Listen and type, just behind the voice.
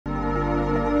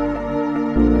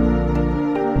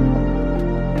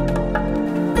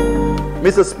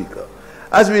Mr. Speaker,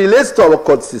 as it relates to our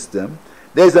court system,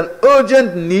 there is an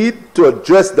urgent need to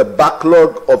address the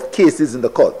backlog of cases in the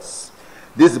courts.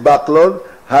 This backlog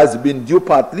has been due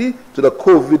partly to the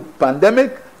COVID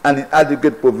pandemic and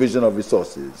inadequate provision of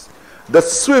resources. The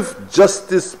Swift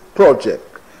Justice Project,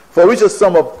 for which a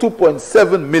sum of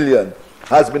 2.7 million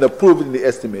has been approved in the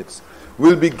estimates,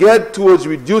 will be geared towards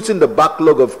reducing the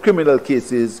backlog of criminal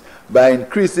cases by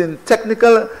increasing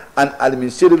technical and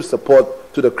administrative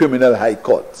support to the criminal high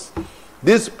courts.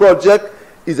 This project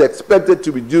is expected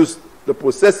to reduce the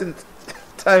processing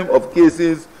time of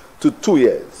cases to 2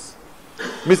 years.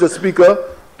 Mr. Speaker,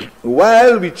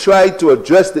 while we try to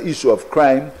address the issue of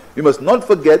crime, we must not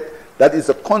forget that it's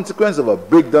a consequence of a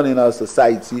breakdown in our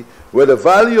society where the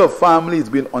value of family is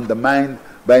being undermined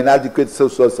by inadequate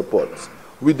social supports.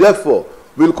 We therefore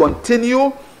will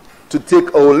continue to take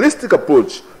a holistic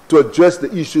approach to address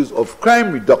the issues of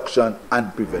crime reduction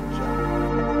and prevention.